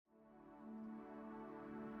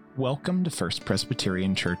Welcome to First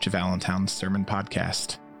Presbyterian Church of Allentown's Sermon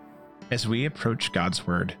Podcast. As we approach God's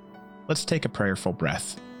Word, let's take a prayerful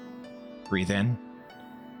breath. Breathe in,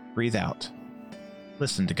 breathe out.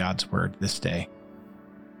 Listen to God's Word this day.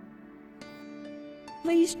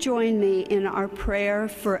 Please join me in our prayer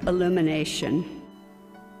for illumination.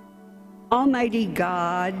 Almighty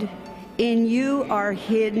God, in you are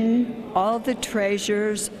hidden all the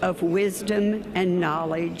treasures of wisdom and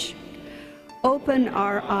knowledge. Open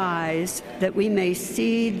our eyes that we may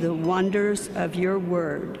see the wonders of your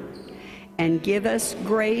word, and give us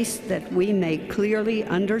grace that we may clearly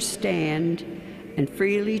understand and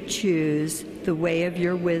freely choose the way of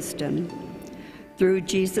your wisdom. Through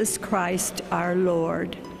Jesus Christ our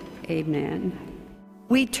Lord. Amen.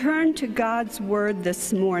 We turn to God's word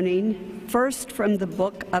this morning, first from the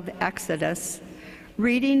book of Exodus,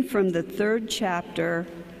 reading from the 3rd chapter,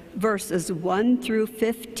 verses 1 through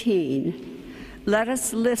 15. Let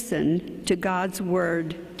us listen to God's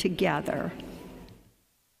word together.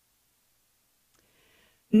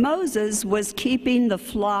 Moses was keeping the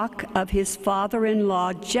flock of his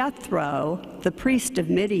father-in-law Jethro, the priest of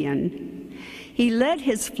Midian. He led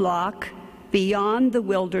his flock beyond the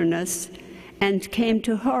wilderness and came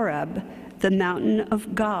to Horeb, the mountain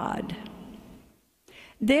of God.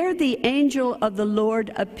 There the angel of the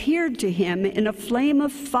Lord appeared to him in a flame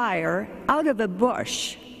of fire out of a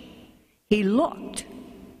bush. He looked,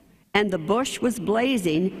 and the bush was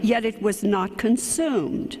blazing, yet it was not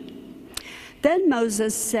consumed. Then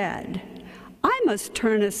Moses said, I must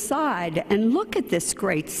turn aside and look at this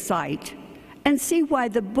great sight and see why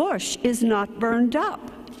the bush is not burned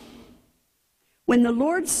up. When the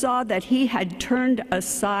Lord saw that he had turned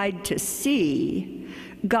aside to see,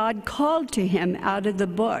 God called to him out of the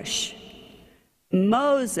bush,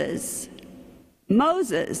 Moses,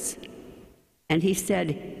 Moses. And he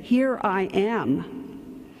said, Here I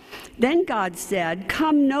am. Then God said,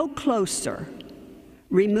 Come no closer.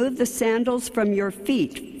 Remove the sandals from your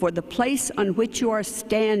feet, for the place on which you are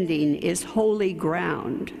standing is holy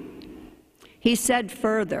ground. He said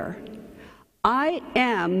further, I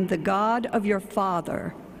am the God of your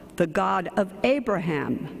father, the God of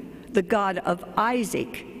Abraham, the God of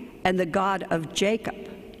Isaac, and the God of Jacob.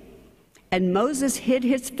 And Moses hid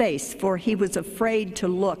his face, for he was afraid to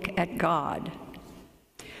look at God.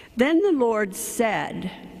 Then the Lord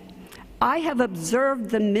said, I have observed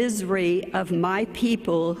the misery of my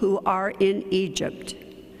people who are in Egypt.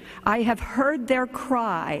 I have heard their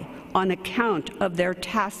cry on account of their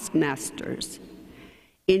taskmasters.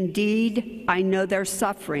 Indeed, I know their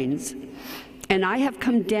sufferings, and I have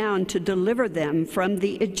come down to deliver them from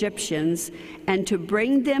the Egyptians and to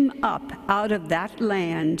bring them up out of that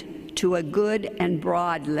land to a good and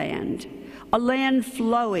broad land, a land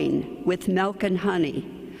flowing with milk and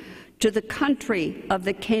honey, to the country of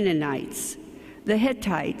the Canaanites, the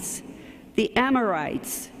Hittites, the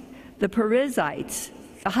Amorites, the Perizzites,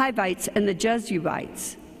 the Hivites, and the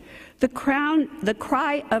Jebusites. The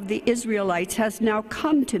cry of the Israelites has now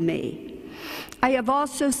come to me. I have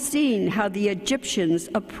also seen how the Egyptians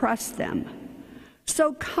oppress them.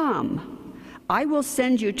 So come, I will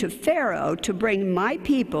send you to Pharaoh to bring my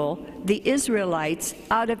people, the Israelites,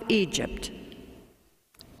 out of Egypt.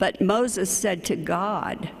 But Moses said to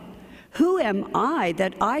God, Who am I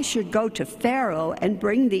that I should go to Pharaoh and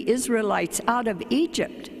bring the Israelites out of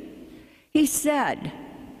Egypt? He said,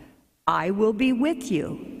 I will be with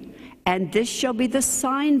you, and this shall be the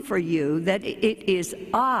sign for you that it is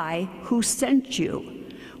I who sent you.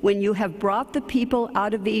 When you have brought the people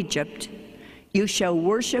out of Egypt, you shall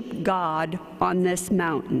worship God on this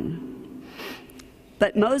mountain.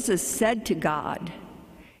 But Moses said to God,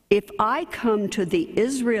 If I come to the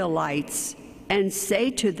Israelites and say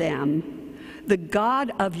to them, The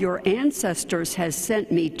God of your ancestors has sent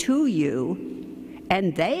me to you,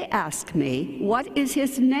 and they ask me, What is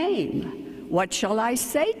his name? What shall I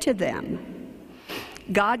say to them?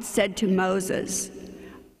 God said to Moses,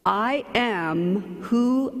 I am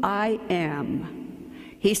who I am.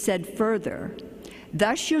 He said further,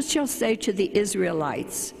 Thus you shall say to the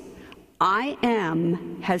Israelites, I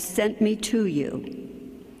am has sent me to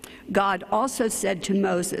you. God also said to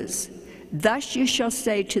Moses, Thus you shall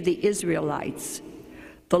say to the Israelites,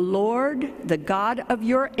 The Lord, the God of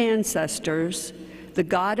your ancestors, the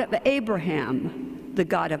God of Abraham, the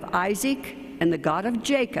God of Isaac, and the God of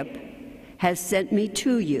Jacob, has sent me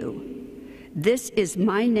to you. This is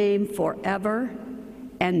my name forever,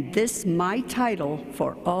 and this my title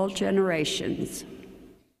for all generations.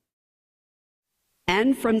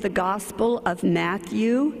 And from the Gospel of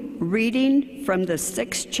Matthew, reading from the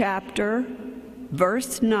 6th chapter,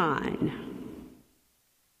 verse 9.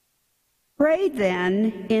 Pray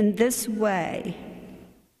then in this way: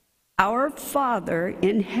 Our Father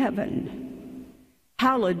in heaven,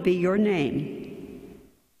 hallowed be your name.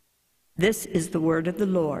 This is the word of the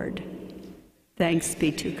Lord. Thanks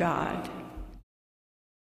be to God.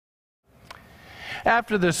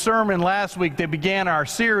 After the sermon last week that began our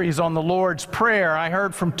series on the Lord's Prayer, I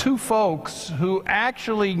heard from two folks who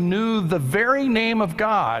actually knew the very name of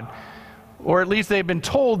God, or at least they've been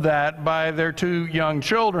told that by their two young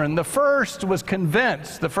children. The first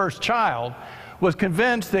child was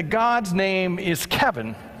convinced that God's name is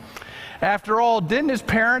Kevin. After all, didn't his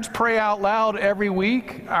parents pray out loud every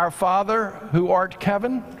week, "Our Father who art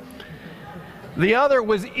Kevin"? The other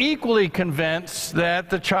was equally convinced that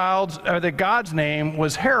that God's name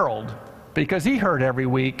was Harold, because he heard every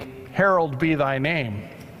week, "Hallowed be thy name."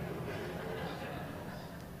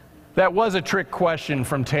 That was a trick question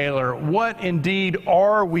from Taylor. What indeed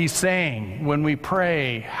are we saying when we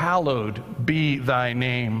pray, "Hallowed be thy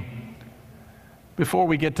name"? Before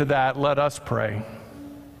we get to that, let us pray.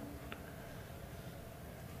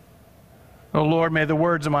 Oh Lord, may the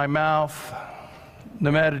words of my mouth,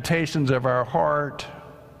 the meditations of our heart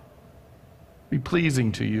be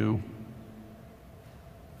pleasing to you.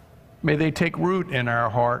 May they take root in our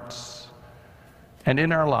hearts and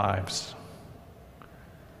in our lives.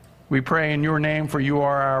 We pray in your name, for you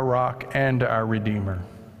are our rock and our Redeemer.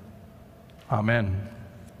 Amen.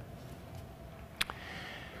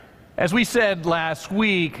 As we said last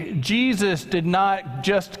week, Jesus did not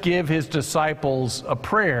just give his disciples a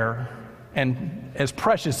prayer, and as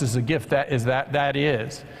precious as a gift that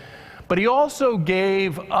is, but he also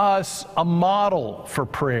gave us a model for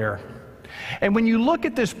prayer. And when you look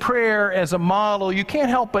at this prayer as a model, you can't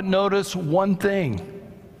help but notice one thing.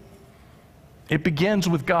 It begins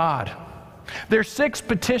with God. There's 6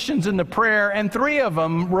 petitions in the prayer, and 3 of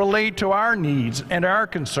them relate to our needs and our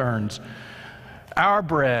concerns. Our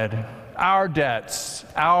bread, our debts,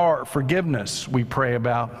 our forgiveness we pray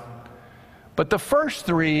about. But the first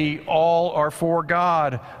 3 all are for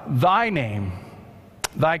God: thy name,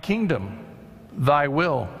 thy kingdom, thy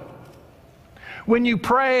will. When you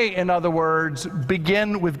pray, in other words,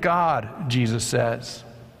 begin with God, Jesus says.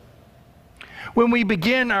 When we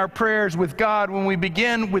begin our prayers with God, when we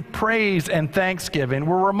begin with praise and thanksgiving,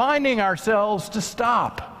 we're reminding ourselves to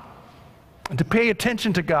stop and to pay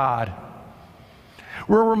attention to God.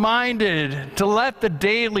 We're reminded to let the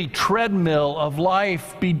daily treadmill of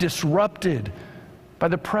life be disrupted by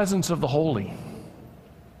the presence of the holy.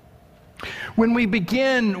 When we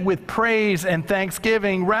begin with praise and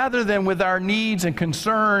thanksgiving, rather than with our needs and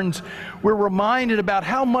concerns, we're reminded about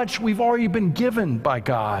how much we've already been given by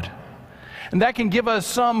God. And that can give us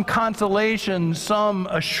some consolation, some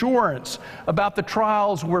assurance about the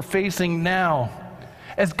trials we're facing now.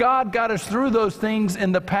 As God got us through those things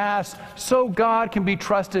in the past, so God can be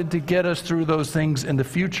trusted to get us through those things in the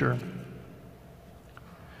future.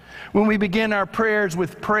 When we begin our prayers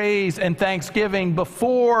with praise and thanksgiving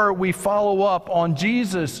before we follow up on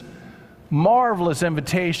Jesus' marvelous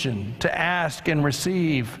invitation to ask and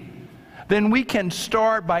receive, then we can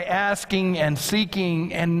start by asking and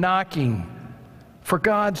seeking and knocking for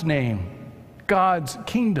God's name, God's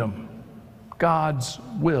kingdom, God's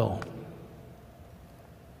will.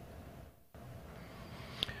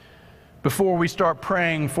 Before we start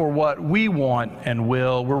praying for what we want and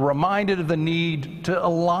will, we're reminded of the need to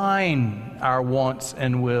align our wants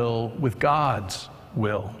and will with God's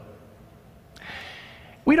will.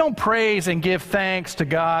 We don't praise and give thanks to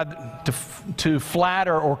God to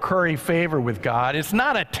flatter or curry favor with God. It's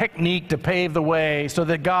not a technique to pave the way so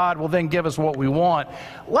that God will then give us what we want.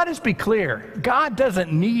 Let us be clear. God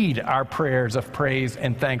doesn't need our prayers of praise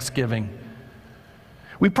and thanksgiving.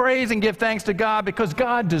 We praise and give thanks to God because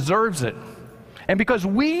God deserves it, and because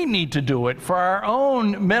we need to do it for our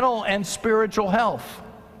own mental and spiritual health.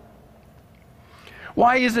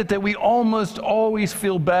 Why is it that we almost always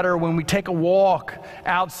feel better when we take a walk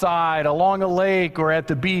outside along a lake or at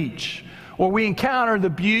the beach, or we encounter the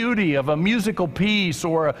beauty of a musical piece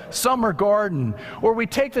or a summer garden, or we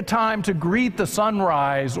take the time to greet the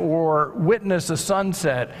sunrise or witness a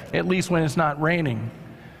sunset, at least when it's not raining?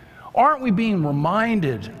 Aren't we being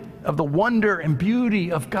reminded of the wonder and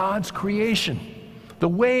beauty of God's creation, the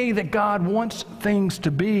way that God wants things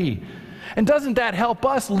to be? And doesn't that help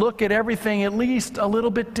us look at everything at least a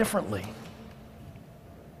little bit differently?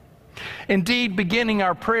 Indeed, beginning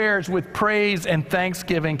our prayers with praise and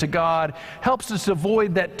thanksgiving to God helps us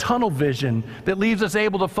avoid that tunnel vision that leaves us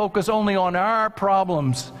able to focus only on our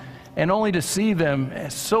problems and only to see them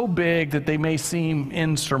as so big that they may seem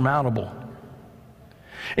insurmountable.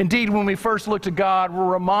 Indeed, when we first look to God, we're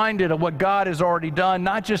reminded of what God has already done,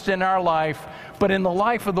 not just in our life, but in the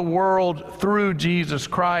life of the world through Jesus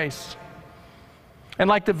Christ. And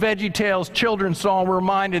like the VeggieTales children's song, we're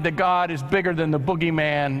reminded that God is bigger than the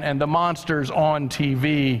boogeyman and the monsters on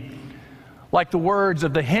TV. Like the words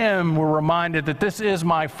of the hymn, we're reminded that this is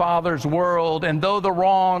my Father's world, and though the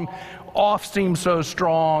wrong oft seems so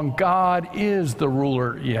strong, God is the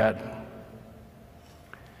ruler yet.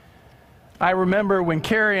 I remember when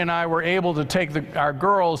Carrie and I were able to take our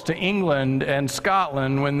girls to England and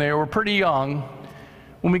Scotland when they were pretty young.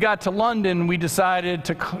 When we got to London, we decided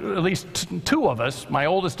to, at least two of us, my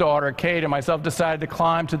oldest daughter, Kate, and myself, decided to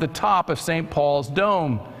climb to the top of St. Paul's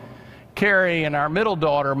Dome. Carrie and our middle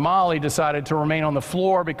daughter, Molly, decided to remain on the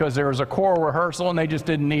floor because there was a choral rehearsal and they just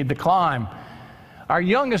didn't need to climb. Our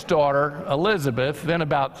youngest daughter, Elizabeth, then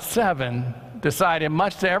about 7, decided,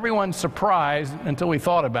 much to everyone's surprise until we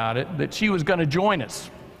thought about it, that she was going to join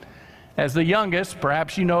us. As the youngest,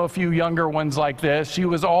 perhaps you know a few younger ones like this, she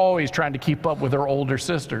was always trying to keep up with her older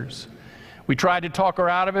sisters. We tried to talk her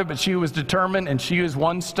out of it, but she was determined, and she is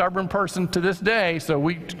one stubborn person to this day, so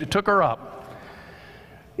we took her up.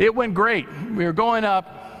 It went great. We were going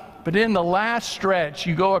up, but in the last stretch,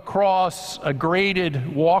 you go across a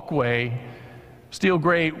graded walkway, steel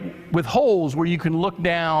grate, with holes where you can look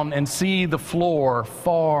down and see the floor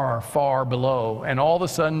far, far below. And all of a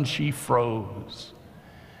sudden, she froze.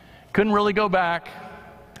 Couldn't really go back,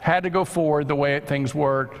 had to go forward the way things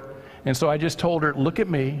worked. And so I just told her, look at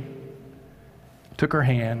me, took her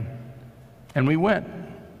hand, and we went.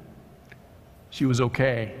 She was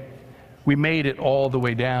okay. We made it all the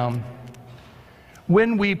way down.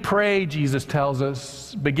 When we pray, Jesus tells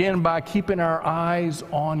us, begin by keeping our eyes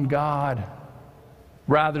on God,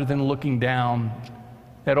 rather than looking down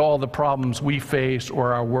at all the problems we face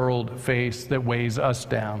or our world face that weighs us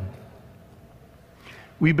down.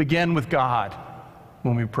 We begin with God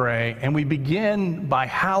when we pray, and we begin by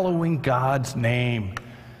hallowing God's name.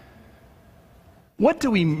 What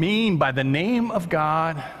do we mean by the name of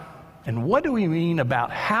God, and what do we mean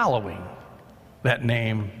about hallowing that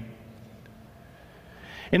name?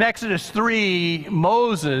 In Exodus 3,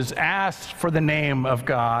 Moses asked for the name of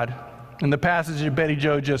God in the passage that Betty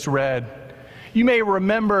Jo just read. You may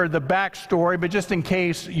remember the backstory, but just in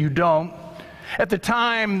case you don't, at the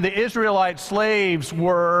time the Israelite slaves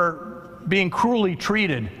were being cruelly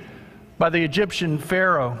treated by the Egyptian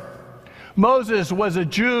Pharaoh. Moses was a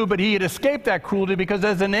Jew, but he had escaped that cruelty because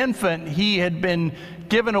as an infant he had been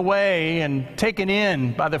given away and taken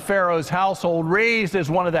in by the Pharaoh's household, raised as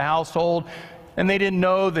one of the household, and they didn't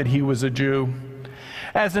know that he was a Jew.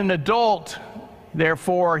 As an adult,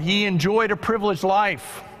 therefore, he enjoyed a privileged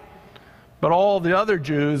life. But all the other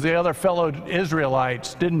Jews, the other fellow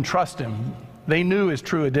Israelites, didn't trust him. They knew his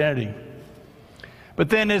true identity. But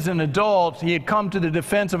then as an adult, he had come to the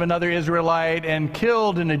defense of another Israelite and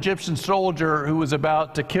killed an Egyptian soldier who was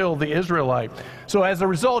about to kill the Israelite. So as a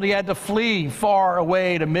result, he had to flee far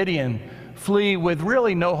away to Midian, flee with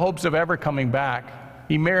really no hopes of ever coming back.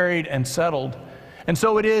 He married and settled. And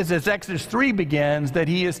so it is, as Exodus 3 begins, that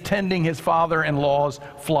he is tending his father-in-law's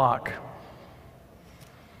flock.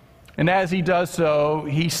 And as he does so,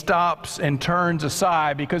 he stops and turns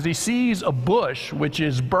aside because he sees a bush which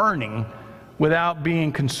is burning without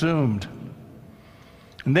being consumed.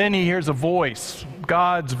 And then he hears a voice,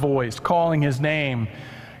 God's voice, calling his name.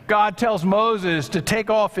 God tells Moses to take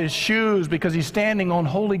off his shoes because he's standing on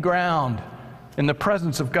holy ground in the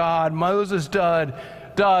presence of God. Moses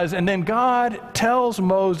does, and then God tells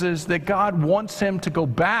Moses that God wants him to go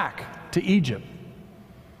back to Egypt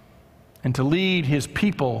and to lead his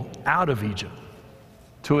people out of Egypt,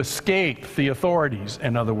 to escape the authorities,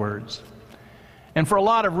 in other words. And for a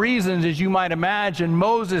lot of reasons, as you might imagine,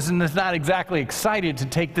 Moses is not exactly excited to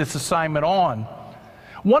take this assignment on.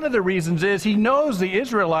 One of the reasons is he knows the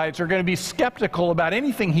Israelites are going to be skeptical about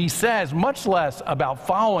anything he says, much less about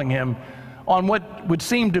following him on what would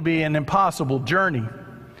seem to be an impossible journey.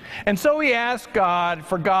 And so he asked God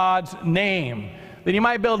for God's name, that he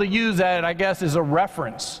might be able to use that, I guess, as a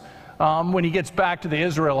reference when he gets back to the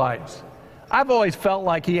Israelites. I've always felt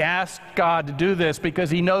like he asked God to do this because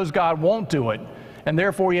he knows God won't do it, and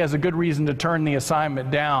therefore he has a good reason to turn the assignment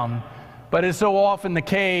down. But as so often the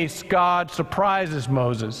case, God surprises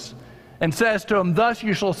Moses and says to him, "Thus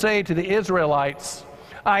you shall say to the Israelites,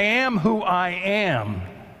 I am who I am."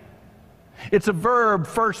 It's a verb,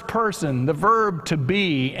 first person, the verb to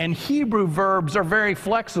be, and Hebrew verbs are very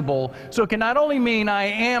flexible. So it can not only mean I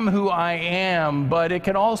am who I am, but it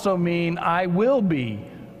can also mean I will be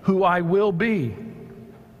who I will be.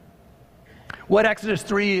 What Exodus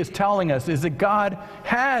 3 is telling us is that God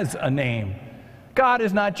has a name. God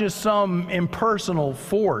is not just some impersonal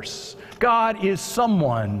force. God is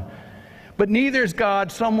someone. But neither is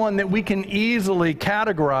God someone that we can easily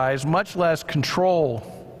categorize, much less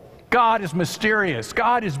control. God is mysterious.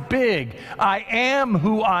 God is big. I am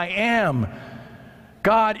who I am.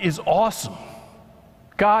 God is awesome.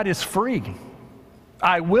 God is free.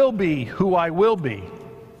 I will be who I will be.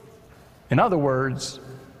 In other words,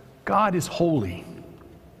 God is holy.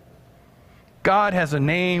 God has a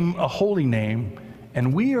name, a holy name,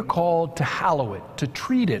 and we are called to hallow it, to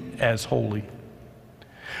treat it as holy.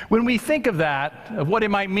 When we think of that, of what it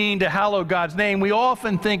might mean to hallow God's name, we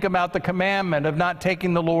often think about the commandment of not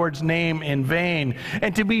taking the Lord's name in vain.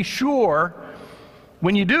 And to be sure,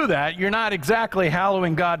 when you do that, you're not exactly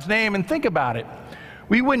hallowing God's name. And think about it.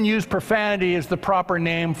 We wouldn't use profanity as the proper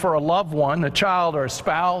name for a loved one, a child or a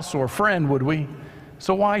spouse or a friend, would we?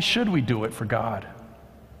 So why should we do it for God?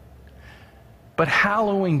 But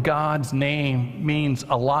hallowing God's name means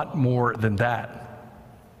a lot more than that.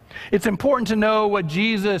 It's important to know what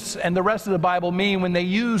Jesus and the rest of the Bible mean when they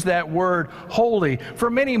use that word holy. For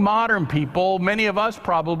many modern people, many of us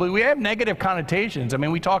probably, we have negative connotations. I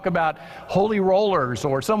mean, we talk about holy rollers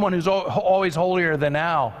or someone who's always holier than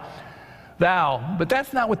thou. But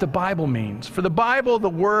that's not what the Bible means. For the Bible, the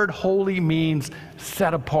word holy means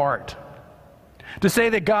set apart. To say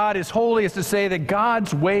that God is holy is to say that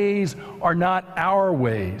God's ways are not our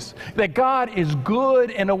ways. That God is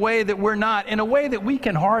good in a way that we're not, in a way that we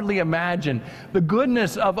can hardly imagine. The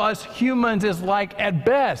goodness of us humans is like, at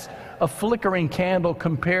best, a flickering candle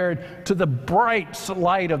compared to the bright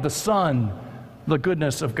light of the sun, the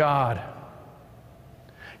goodness of God.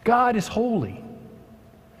 God is holy.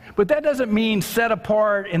 But that doesn't mean set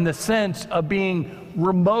apart in the sense of being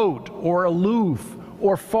remote or aloof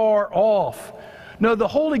or far off. No, the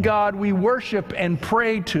holy God we worship and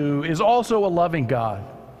pray to is also a loving God,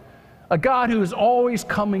 a God who is always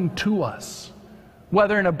coming to us,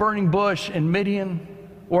 whether in a burning bush in Midian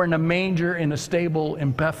or in a manger in a stable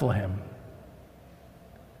in Bethlehem.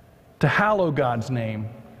 To hallow God's name,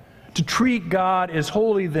 to treat God as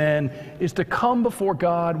holy then, is to come before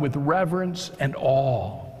God with reverence and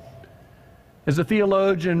awe. As the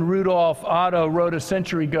theologian Rudolf Otto wrote a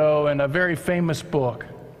century ago in a very famous book,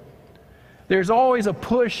 there's always a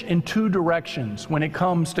push in two directions when it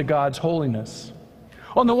comes to God's holiness.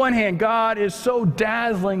 On the one hand, God is so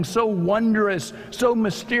dazzling, so wondrous, so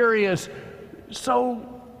mysterious,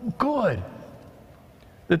 so good,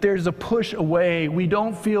 that there's a push away. We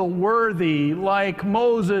don't feel worthy. Like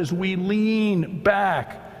Moses, we lean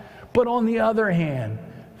back. But on the other hand,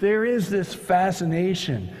 there is this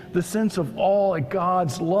fascination, the sense of awe at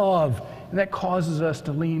God's love, and that causes us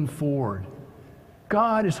to lean forward.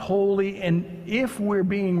 God is holy, and if we're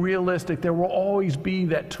being realistic, there will always be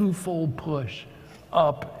that twofold push,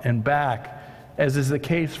 up and back, as is the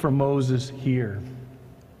case for Moses here.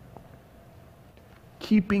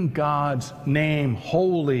 Keeping God's name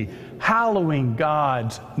holy, hallowing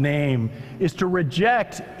God's name, is to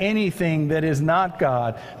reject anything that is not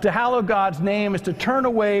God. To hallow God's name is to turn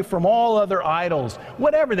away from all other idols,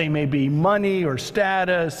 whatever they may be, money or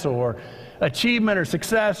status or achievement or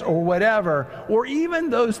success or whatever, or even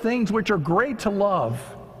those things which are great to love,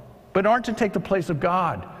 but aren't to take the place of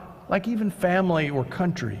God, like even family or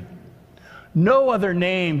country. No other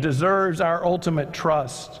name deserves our ultimate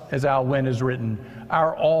trust, as Al Wynn has written,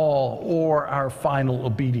 our all or our final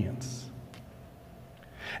obedience.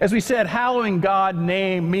 As we said, hallowing God's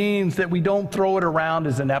name means that we don't throw it around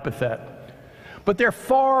as an epithet. But there are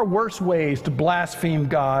far worse ways to blaspheme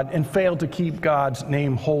God and fail to keep God's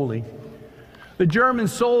name holy. The German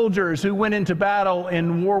soldiers who went into battle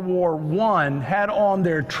in World War I had on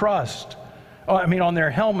their on their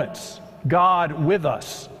helmets, God with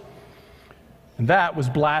us. And that was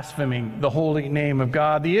blaspheming the holy name of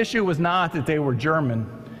God. The issue was not that they were German.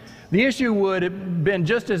 The issue would have been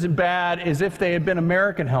just as bad as if they had been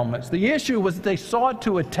American helmets. The issue was that they sought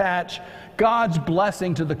to attach God's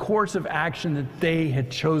blessing to the course of action that they had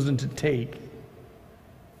chosen to take.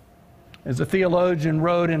 As a theologian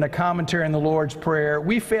wrote in a commentary on the Lord's Prayer,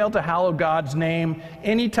 we fail to hallow God's name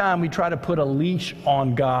anytime we try to put a leash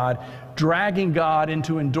on God, dragging God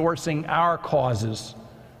into endorsing our causes,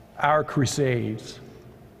 our crusades.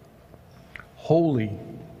 Holy.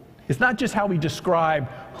 It's not just how we describe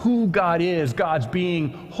who God is, God's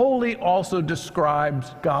being. Holy also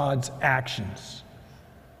describes God's actions.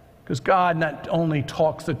 Because God not only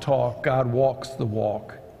talks the talk, God walks the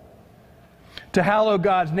walk. To hallow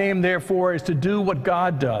God's name, therefore, is to do what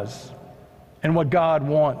God does and what God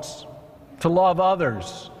wants. To love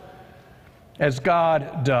others as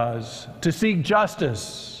God does. To seek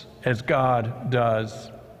justice as God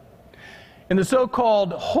does. In the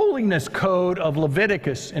so-called holiness code of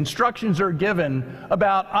Leviticus, instructions are given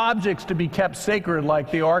about objects to be kept sacred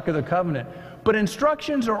like the Ark of the Covenant, but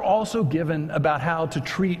instructions are also given about how to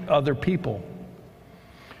treat other people.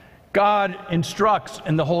 God instructs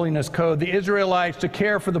in the holiness code the Israelites to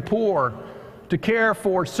care for the poor, to care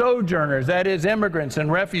for sojourners, that is, immigrants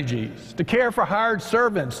and refugees, to care for hired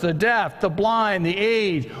servants, the deaf, the blind, the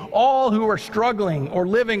aged, all who are struggling or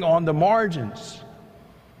living on the margins.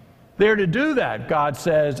 They're to do that, God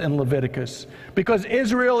says in Leviticus, because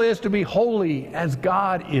Israel is to be holy as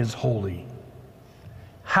God is holy.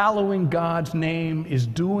 Hallowing God's name is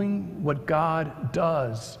doing what God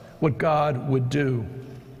does, what God would do.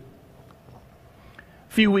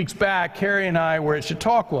 A few weeks back, Carrie and I were at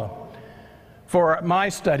Chautauqua for my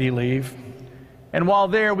study leave, and while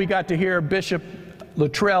there we got to hear Bishop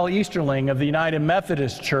Luttrell Easterling of the United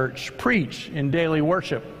Methodist Church preach in daily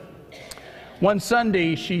worship. One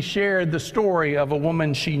Sunday, she shared the story of a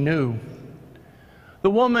woman she knew. The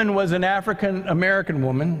woman was an African-American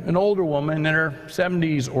woman, an older woman in her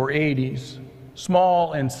 70s or 80s,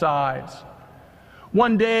 small in size.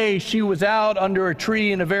 One day, she was out under a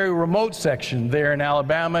tree in a very remote section there in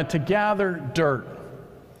Alabama to gather dirt.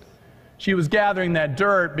 She was gathering that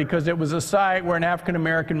dirt because it was a site where an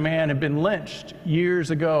African-American man had been lynched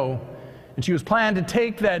years ago. And she was planning to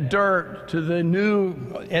take that dirt to the new,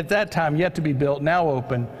 at that time yet to be built, now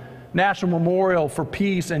open, National Memorial for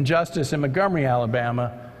Peace and Justice in Montgomery,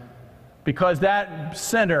 Alabama, because that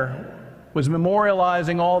center was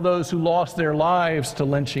memorializing all those who lost their lives to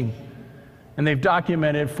lynching. And they've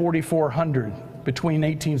documented 4,400 between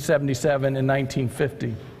 1877 and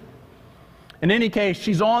 1950. In any case,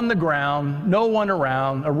 she's on the ground, no one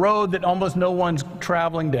around, a road that almost no one's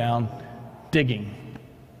traveling down, digging.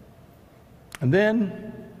 And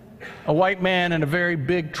then a white man in a very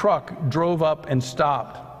big truck drove up and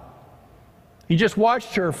stopped. He just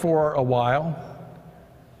watched her for a while,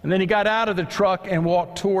 and then he got out of the truck and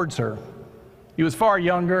walked towards her. He was far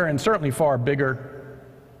younger and certainly far bigger,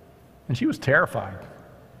 and she was terrified.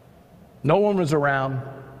 No one was around.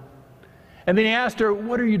 And then he asked her,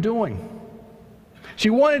 "What are you doing?"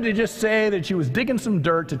 She wanted to just say that she was digging some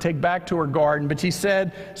dirt to take back to her garden, but she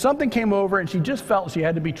said something came over and she just felt she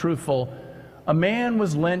had to be truthful. "A man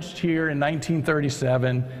was lynched here in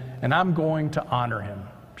 1937, and I'm going to honor him,"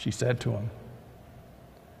 she said to him.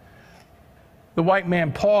 The white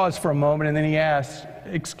man paused for a moment, and then he asked,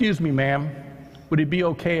 "Excuse me, ma'am, would it be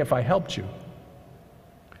okay if I helped you?"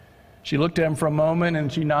 She looked at him for a moment,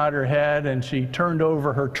 and she nodded her head, and she turned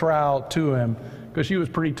over her trowel to him because she was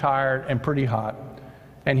pretty tired and pretty hot,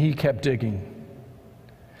 and he kept digging.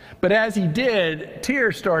 But as he did,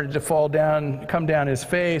 tears started to come down his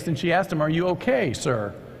face, and she asked him, "Are you okay,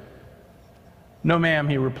 sir?" "No, ma'am,"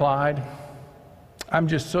 he replied. "I'm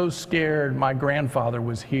just so scared my grandfather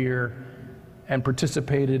was here and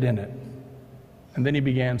participated in it." And then he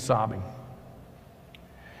began sobbing.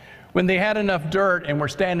 When they had enough dirt and were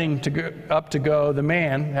standing up to go, the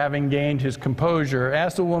man, having gained his composure,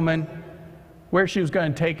 asked the woman where she was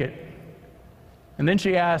going to take it. And then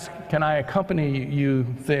she asked, "Can I accompany you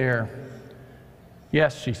there?"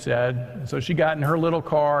 "Yes," she said. And so she got in her little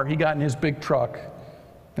car, he got in his big truck,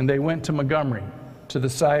 and they went to Montgomery, to the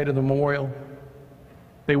site of the memorial.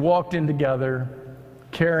 They walked in together,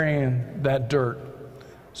 carrying that dirt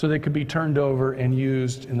so they could be turned over and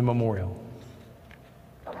used in the memorial.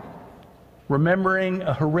 Remembering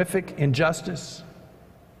a horrific injustice,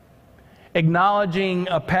 acknowledging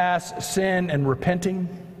a past sin and repenting,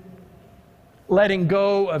 letting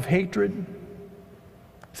go of hatred,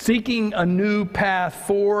 seeking a new path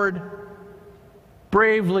forward,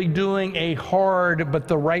 bravely doing a hard but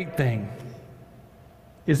the right thing.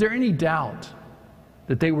 Is there any doubt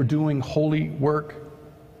that they were doing holy work?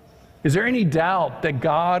 Is there any doubt that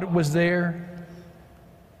God was there?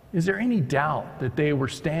 Is there any doubt that they were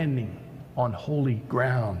standing on holy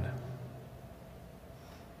ground?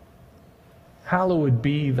 Hallowed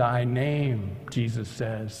be thy name, Jesus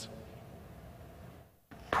says.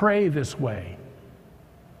 Pray this way.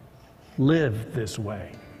 Live this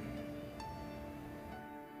way.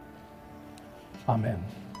 Amen.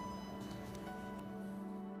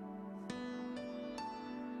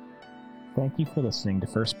 Thank you for listening to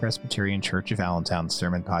First Presbyterian Church of Allentown's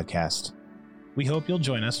Sermon Podcast. We hope you'll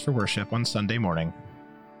join us for worship on Sunday morning.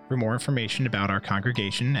 For more information about our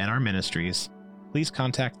congregation and our ministries, please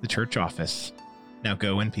contact the church office. Now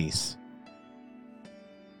go in peace.